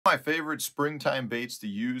My favorite springtime baits to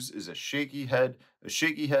use is a shaky head. A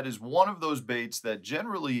shaky head is one of those baits that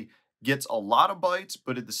generally gets a lot of bites,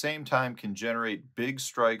 but at the same time can generate big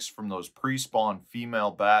strikes from those pre-spawn female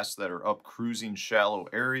bass that are up cruising shallow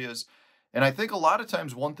areas. And I think a lot of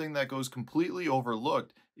times one thing that goes completely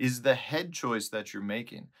overlooked is the head choice that you're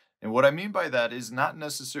making. And what I mean by that is not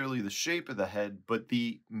necessarily the shape of the head, but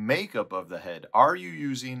the makeup of the head. Are you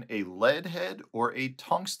using a lead head or a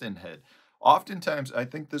tungsten head? Oftentimes, I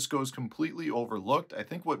think this goes completely overlooked. I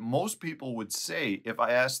think what most people would say if I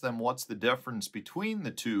ask them what's the difference between the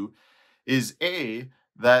two is A,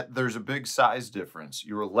 that there's a big size difference.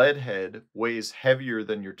 Your lead head weighs heavier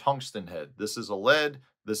than your tungsten head. This is a lead,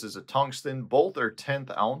 this is a tungsten. Both are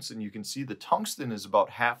 1/10 ounce, and you can see the tungsten is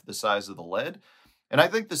about half the size of the lead. And I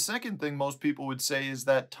think the second thing most people would say is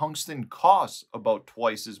that tungsten costs about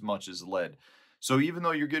twice as much as lead. So even though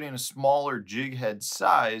you're getting a smaller jig head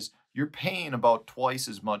size, you're paying about twice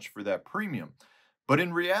as much for that premium. But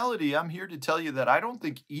in reality, I'm here to tell you that I don't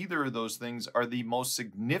think either of those things are the most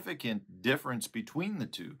significant difference between the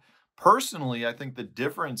two. Personally, I think the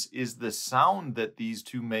difference is the sound that these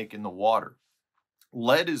two make in the water.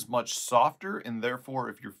 Lead is much softer, and therefore,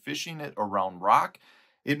 if you're fishing it around rock,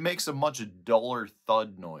 it makes a much duller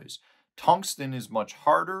thud noise. Tungsten is much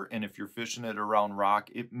harder, and if you're fishing it around rock,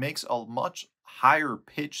 it makes a much higher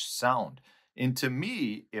pitch sound. And to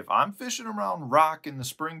me, if I'm fishing around rock in the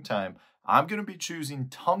springtime, I'm going to be choosing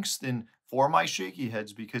tungsten for my shaky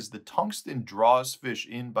heads because the tungsten draws fish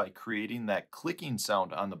in by creating that clicking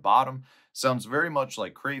sound on the bottom. Sounds very much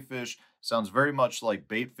like crayfish, sounds very much like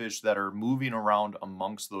bait fish that are moving around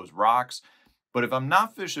amongst those rocks. But if I'm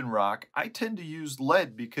not fishing rock, I tend to use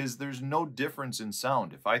lead because there's no difference in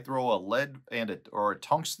sound. If I throw a lead or a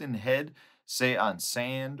tungsten head, say on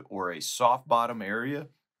sand or a soft bottom area,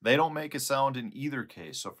 they don't make a sound in either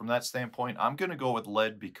case. So from that standpoint, I'm going to go with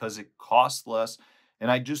lead because it costs less and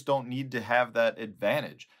I just don't need to have that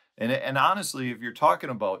advantage. And honestly, if you're talking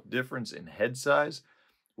about difference in head size,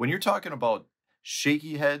 when you're talking about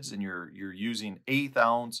shaky heads and you're using 1/8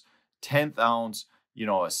 ounce, 1/10 ounce, a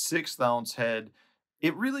 1/6 ounce head,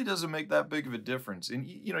 it really doesn't make that big of a difference. And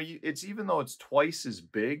it's even though it's twice as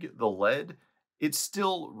big, the lead, it's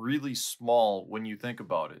still really small when you think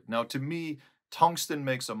about it. Now, to me, tungsten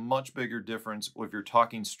makes a much bigger difference if you're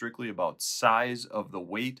talking strictly about size of the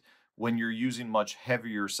weight when you're using much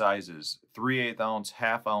heavier sizes, 3/8 ounce,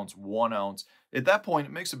 1/2 ounce, 1 ounce. At that point,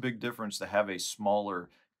 it makes a big difference to have a smaller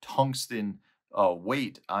tungsten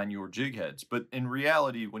weight on your jig heads. But in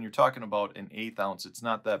reality, when you're talking about an 1/8 ounce, it's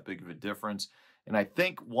not that big of a difference. And I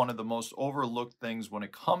think one of the most overlooked things when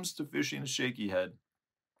it comes to fishing a shaky head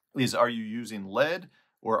is, are you using lead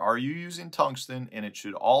or are you using tungsten? And it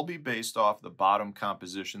should all be based off the bottom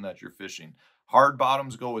composition that you're fishing. Hard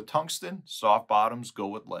bottoms go with tungsten, soft bottoms go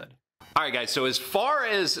with lead. All right, guys, so as far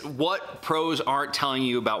as what pros aren't telling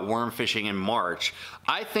you about worm fishing in March,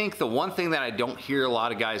 I think the one thing that I don't hear a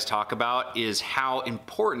lot of guys talk about is how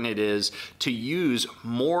important it is to use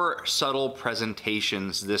more subtle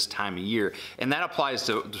presentations this time of year. And that applies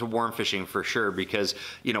to worm fishing for sure, because,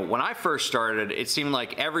 when I first started, it seemed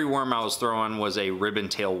like every worm I was throwing was a ribbon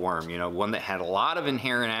tail worm, one that had a lot of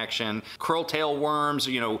inherent action, curl tail worms,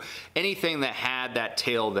 anything that had that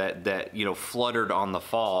tail that fluttered on the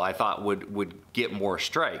fall, I thought would get more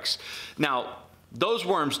strikes. Now, those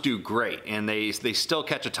worms do great and they still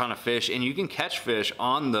catch a ton of fish, and you can catch fish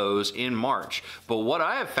on those in March. But what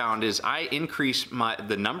I have found is I increase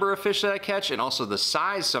the number of fish that I catch and also the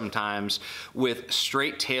size sometimes with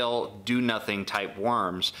straight tail do nothing type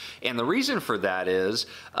worms. And the reason for that is,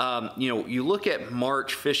 you look at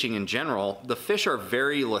March fishing in general, the fish are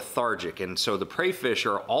very lethargic, and so the prey fish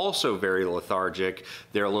are also very lethargic.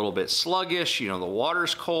 They're a little bit sluggish, the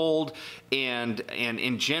water's cold, and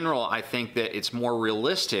in general, I think that it's more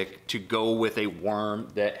realistic to go with a worm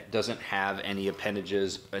that doesn't have any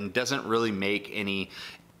appendages and doesn't really make any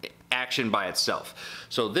action by itself.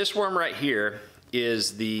 So this worm right here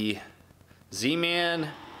is the Z-Man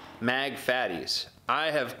Mag Fatties. I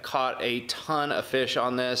have caught a ton of fish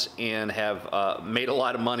on this and have made a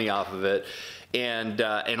lot of money off of it. And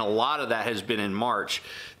a lot of that has been in March.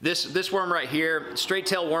 This worm right here, straight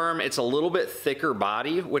tail worm, it's a little bit thicker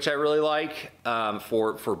body, which I really like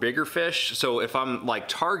for bigger fish. So if I'm like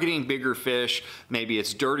targeting bigger fish, maybe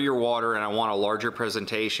it's dirtier water and I want a larger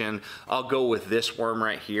presentation, I'll go with this worm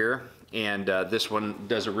right here. And this one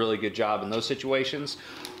does a really good job in those situations.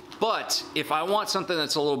 But if I want something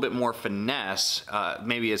that's a little bit more finesse,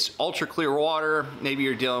 maybe it's ultra clear water, maybe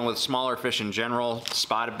you're dealing with smaller fish in general,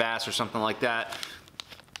 spotted bass or something like that,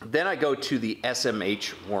 Then I go to the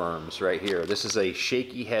SMH worms right here. This is a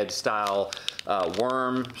shaky head style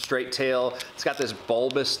worm, straight tail. It's got this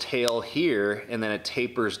bulbous tail here, and then it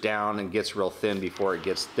tapers down and gets real thin before it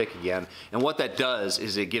gets thick again. And what that does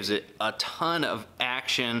is it gives it a ton of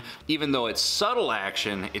action. Even though it's subtle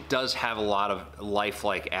action, it does have a lot of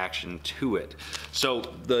lifelike action to it. So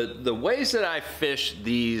the ways that I fish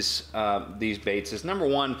these baits is, number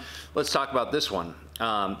one, let's talk about this one.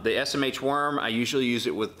 The SMH worm, I usually use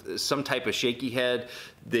it with some type of shaky head.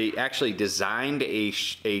 They actually designed a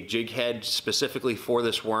jig head specifically for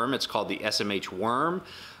this worm. It's called the SMH worm,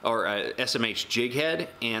 or SMH jig head,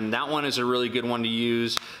 and that one is a really good one to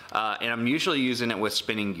use. And I'm usually using it with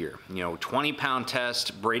spinning gear. You know, 20-pound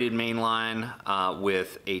test, braided mainline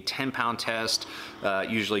with a 10-pound test,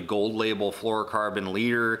 usually gold label fluorocarbon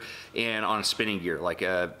leader, and on spinning gear. Like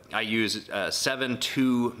I use a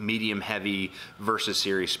 7.2 medium heavy Versus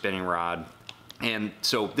Series spinning rod. And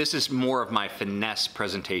so this is more of my finesse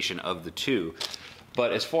presentation of the two.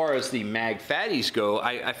 But as far as the mag fatties go,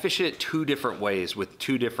 I fish it two different ways with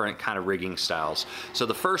two different kind of rigging styles. So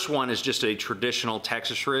the first one is just a traditional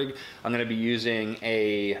Texas rig. I'm gonna be using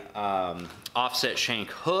a offset shank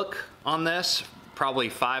hook on this, probably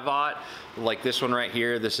 5/0, like this one right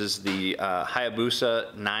here. This is the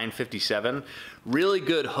Hayabusa 957. Really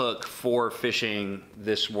good hook for fishing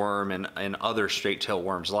this worm and other straight tail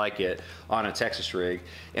worms like it on a Texas rig.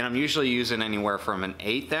 And I'm usually using anywhere from an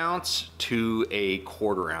 1/8 ounce to a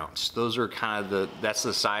 1/4 ounce. Those are kind of that's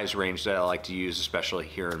the size range that I like to use, especially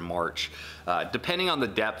here in March. Depending on the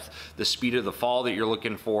depth, the speed of the fall that you're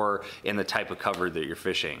looking for, and the type of cover that you're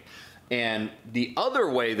fishing. And the other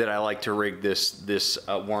way that I like to rig this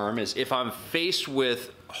worm is if I'm faced with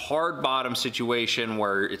hard bottom situation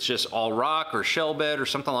where it's just all rock or shell bed or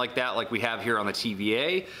something like that, like we have here on the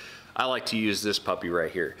TVA, I like to use this puppy right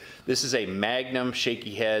here. This is a Magnum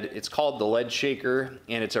shaky head. It's called the Lead Shaker,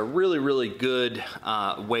 and it's a really, really good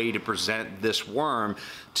way to present this worm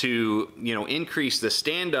to, you know, increase the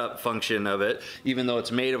stand-up function of it. Even though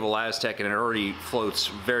it's made of Elastec and it already floats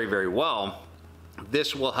very, very well,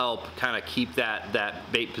 this will help kind of keep that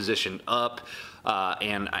bait position up.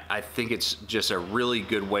 And I think it's just a really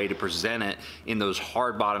good way to present it in those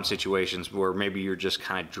hard bottom situations where maybe you're just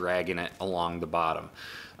kind of dragging it along the bottom.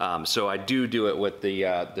 So I do it with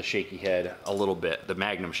the shaky head a little bit, the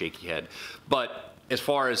Magnum shaky head. But as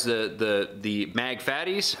far as the mag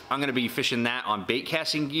fatties, I'm going to be fishing that on bait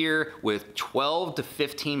casting gear with 12 to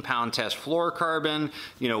 15 pound test fluorocarbon.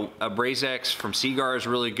 You know, a Brazex from Seaguar is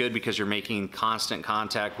really good because you're making constant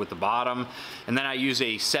contact with the bottom. And then I use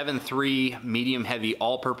a 7.3 medium heavy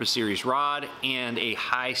all-purpose series rod and a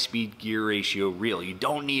high speed gear ratio reel. You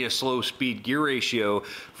don't need a slow speed gear ratio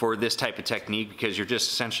for this type of technique because you're just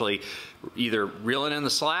essentially either reeling in the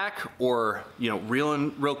slack or, you know,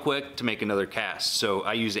 reeling real quick to make another cast. So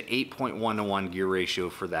I use an 8.1 to 1 gear ratio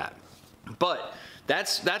for that. But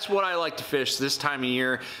that's what I like to fish this time of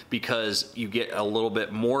year because you get a little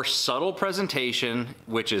bit more subtle presentation,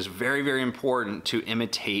 which is very, very important to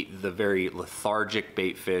imitate the very lethargic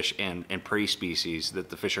bait fish and prey species that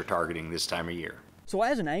the fish are targeting this time of year. So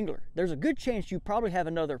as an angler, there's a good chance you probably have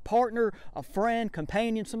another partner, a friend,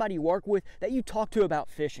 companion, somebody you work with that you talk to about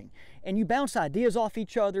fishing. And you bounce ideas off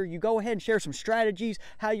each other. You go ahead and share some strategies,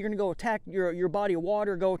 how you're gonna go attack your body of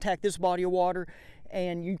water, go attack this body of water.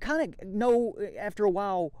 And you kind of know after a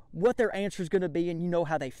while what their answer is gonna be and you know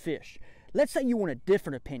how they fish. Let's say you want a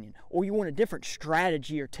different opinion, or you want a different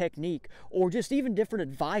strategy or technique, or just even different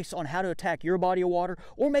advice on how to attack your body of water,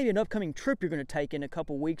 or maybe an upcoming trip you're going to take in a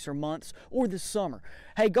couple weeks or months, or this summer.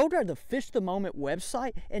 Hey, go to the Fish the Moment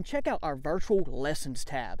website and check out our virtual lessons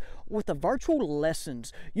tab. With the virtual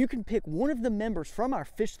lessons, you can pick one of the members from our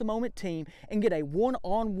Fish the Moment team and get a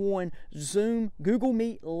one-on-one Zoom Google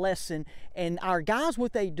Meet lesson. And our guys,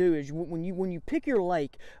 what they do is when you pick your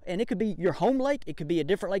lake, and it could be your home lake, it could be a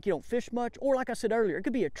different lake you don't fish much, or like I said earlier, it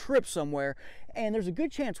could be a trip somewhere, and there's a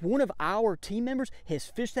good chance one of our team members has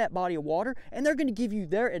fished that body of water, and they're going to give you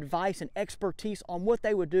their advice and expertise on what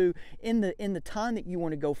they would do in the time that you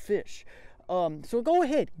want to go fish. So go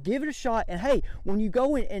ahead, give it a shot, and hey, when you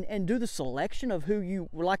go in and do the selection of who you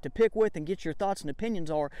would like to pick with and get your thoughts and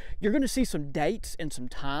opinions are, you're going to see some dates and some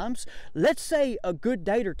times. Let's say a good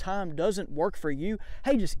date or time doesn't work for you.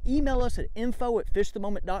 Hey, just email us at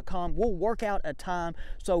info@fishthemoment.com. We'll work out a time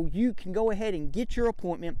so you can go ahead and get your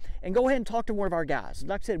appointment and go ahead and talk to one of our guys.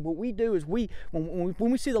 Like I said, what we do is when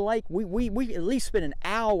we see the lake, we at least spend an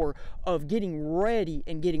hour of getting ready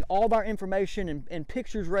and getting all of our information and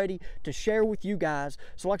pictures ready to share with you guys.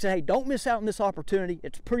 So like I said, hey, don't miss out on this opportunity.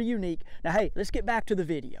 It's pretty unique. Now, hey, let's get back to the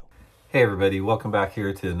video. Hey everybody, welcome back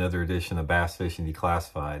here to another edition of Bass Fishing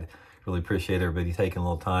Declassified. Really appreciate everybody taking a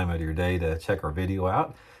little time out of your day to check our video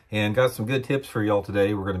out. And got some good tips for y'all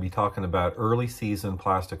today. We're going to be talking about early season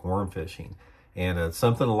plastic worm fishing. And it's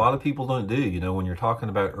something a lot of people don't do. You know, when you're talking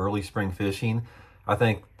about early spring fishing, I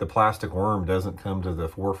think the plastic worm doesn't come to the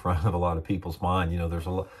forefront of a lot of people's mind. You know, there's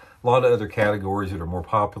a lot of other categories that are more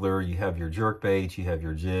popular. You have your jerk baits, you have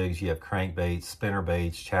your jigs, you have crankbaits, spinner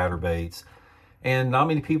baits, chatter baits. And not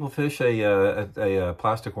many people fish a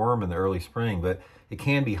plastic worm in the early spring, but it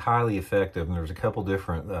can be highly effective. And there's a couple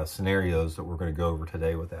different scenarios that we're going to go over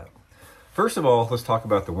today with that. First of all, let's talk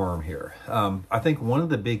about the worm here. I think one of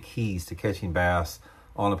the big keys to catching bass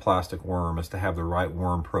on a plastic worm is to have the right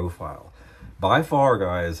worm profile. By far,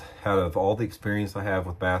 guys, out of all the experience I have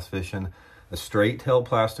with bass fishing, a straight-tailed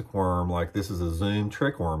plastic worm, like this is a Zoom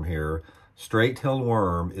trick worm here, straight-tailed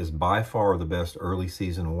worm is by far the best early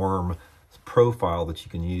season worm profile that you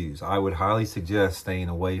can use. I would highly suggest staying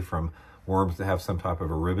away from worms that have some type of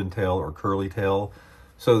a ribbon tail or curly tail.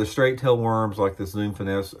 So the straight tail worms like the Zoom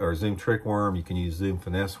Finesse or Zoom Trick worm, you can use Zoom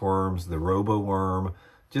Finesse worms, the Robo worm,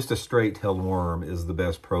 just a straight tailed worm is the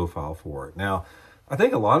best profile for it. Now, I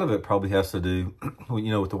think a lot of it probably has to do, you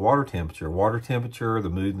know, with the water temperature, the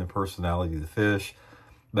mood and the personality of the fish.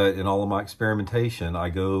 But in all of my experimentation, I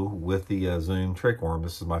go with the Zoom Trick worm.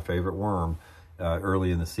 This is my favorite worm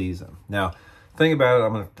early in the season. Now, thing about it,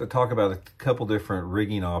 I'm going to talk about a couple different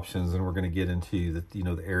rigging options, and we're going to get into the, you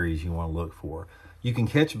know, the areas you want to look for. You can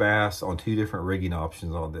catch bass on two different rigging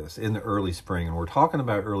options on this in the early spring. And we're talking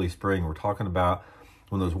about early spring. We're talking about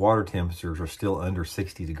when those water temperatures are still under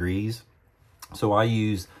 60 degrees. So I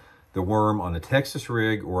use the worm on a Texas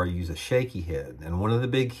rig, or I use a shaky head. And one of the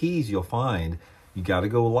big keys you'll find, you got to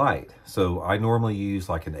go light. So I normally use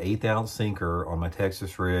like an 1/8 ounce sinker on my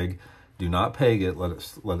Texas rig. Do not peg it, let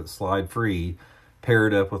it slide free. Pair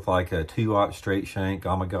it up with like a 2/0 straight shank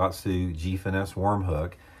Gamakatsu G Finesse worm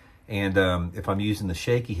hook. And if I'm using the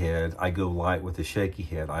shaky head, I go light with the shaky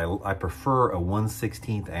head. I prefer a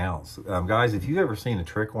 1/16 ounce. Guys, if you've ever seen a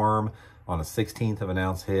trick worm on a 1/16 of an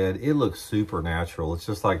ounce head, it looks super natural. It's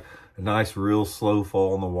just like a nice, real slow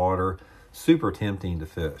fall in the water. Super tempting to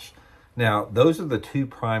fish. Now, those are the two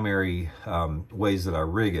primary ways that I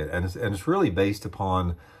rig it. And it's really based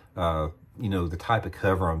upon you know, the type of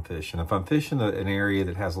cover I'm fishing. If I'm fishing an area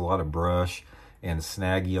that has a lot of brush and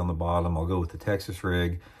snaggy on the bottom, I'll go with the Texas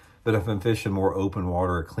rig. But if I'm fishing more open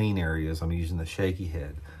water or clean areas, I'm using the shaky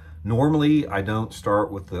head. Normally, I don't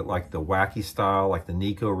start with the wacky style, like the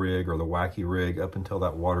Nico rig or the wacky rig, up until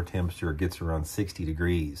that water temperature gets around 60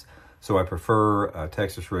 degrees. So I prefer a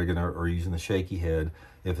Texas rig or using the shaky head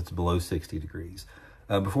if it's below 60 degrees.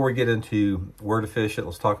 Before we get into where to fish it,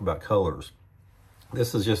 let's talk about colors.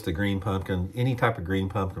 This is just a green pumpkin. Any type of green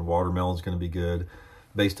pumpkin watermelon is going to be good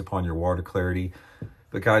based upon your water clarity.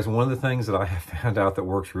 But guys, one of the things that I have found out that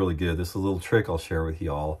works really good, this is a little trick I'll share with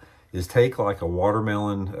y'all, is take like a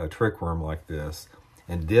watermelon trick worm like this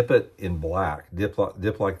and dip it in black. Dip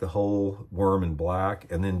like the whole worm in black,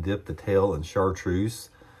 and then dip the tail in chartreuse.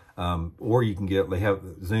 Or you can get,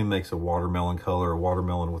 Zoom makes a watermelon color, a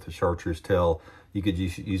watermelon with a chartreuse tail. You could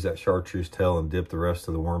use that chartreuse tail and dip the rest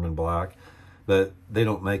of the worm in black. But they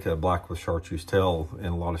don't make a black with chartreuse tail in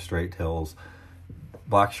a lot of straight tails.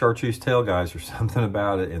 Black chartreuse tail, guys, there's something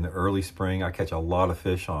about it in the early spring. I catch a lot of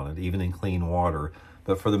fish on it, even in clean water.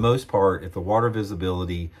 But for the most part, if the water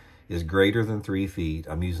visibility is greater than 3 feet,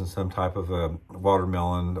 I'm using some type of a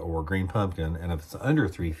watermelon or green pumpkin. And if it's under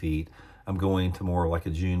 3 feet, I'm going to more like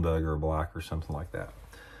a June bug or a black or something like that.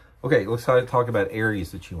 Okay, let's talk about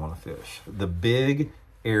areas that you want to fish. The big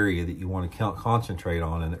area that you want to concentrate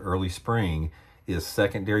on in the early spring is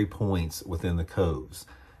secondary points within the coves.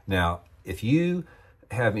 Now, if you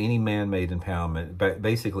have any man-made impoundment,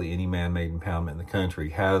 basically any man-made impoundment in the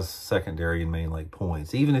country has secondary and main lake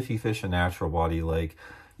points. Even if you fish a natural body lake,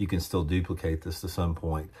 you can still duplicate this to some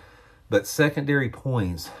point. But secondary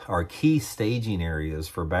points are key staging areas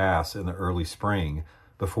for bass in the early spring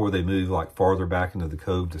before they move like farther back into the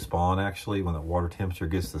cove to spawn, actually, when the water temperature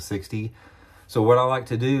gets to 60. So what I like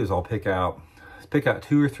to do is I'll pick out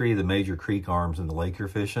 2 or 3 of the major creek arms in the lake you're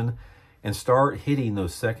fishing and start hitting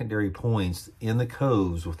those secondary points in the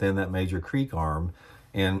coves within that major creek arm,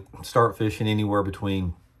 and start fishing anywhere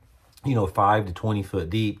between, you know, 5 to 20 foot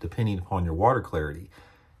deep, depending upon your water clarity.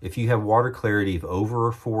 If you have water clarity of over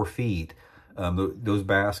 4 feet, those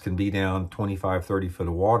bass can be down 25, 30 foot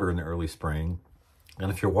of water in the early spring. And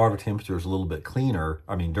if your water temperature is a little bit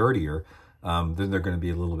dirtier, then they're going to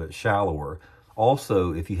be a little bit shallower.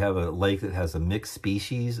 Also, if you have a lake that has a mixed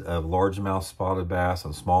species of largemouth spotted bass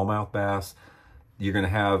and smallmouth bass, you're going to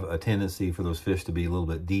have a tendency for those fish to be a little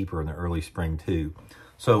bit deeper in the early spring too.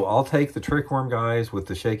 So I'll take the trick worm, guys, with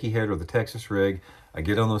the shaky head or the Texas rig. I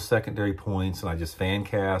get on those secondary points and I just fan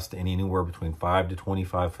cast anywhere between 5 to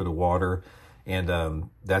 25 foot of water. And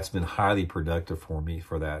that's been highly productive for me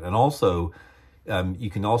for that. And also,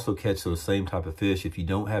 you can also catch those same type of fish if you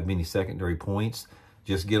don't have many secondary points.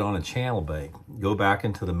 Just get on a channel bank, go back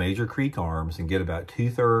into the major creek arms and get about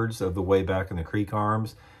 2/3 of the way back in the creek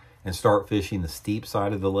arms and start fishing the steep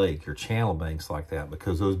side of the lake, your channel banks like that,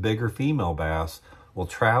 because those bigger female bass will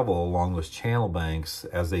travel along those channel banks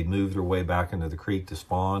as they move their way back into the creek to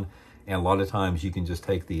spawn. And a lot of times you can just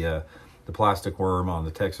take the plastic worm on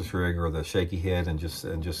the Texas rig or the shaky head and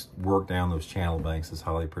just work down those channel banks. Is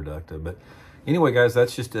highly productive. But anyway, guys,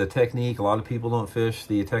 that's just a technique. A lot of people don't fish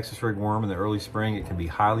the Texas rig worm in the early spring. It can be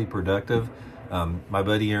highly productive. My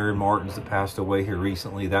buddy Aaron Martins that passed away here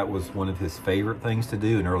recently, that was one of his favorite things to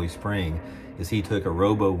do in early spring, is he took a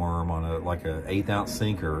robo worm on like a 1/8 ounce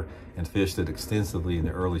sinker and fished it extensively in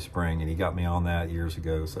the early spring, and he got me on that years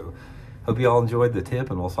ago. So hope you all enjoyed the tip,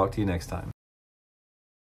 and we'll talk to you next time.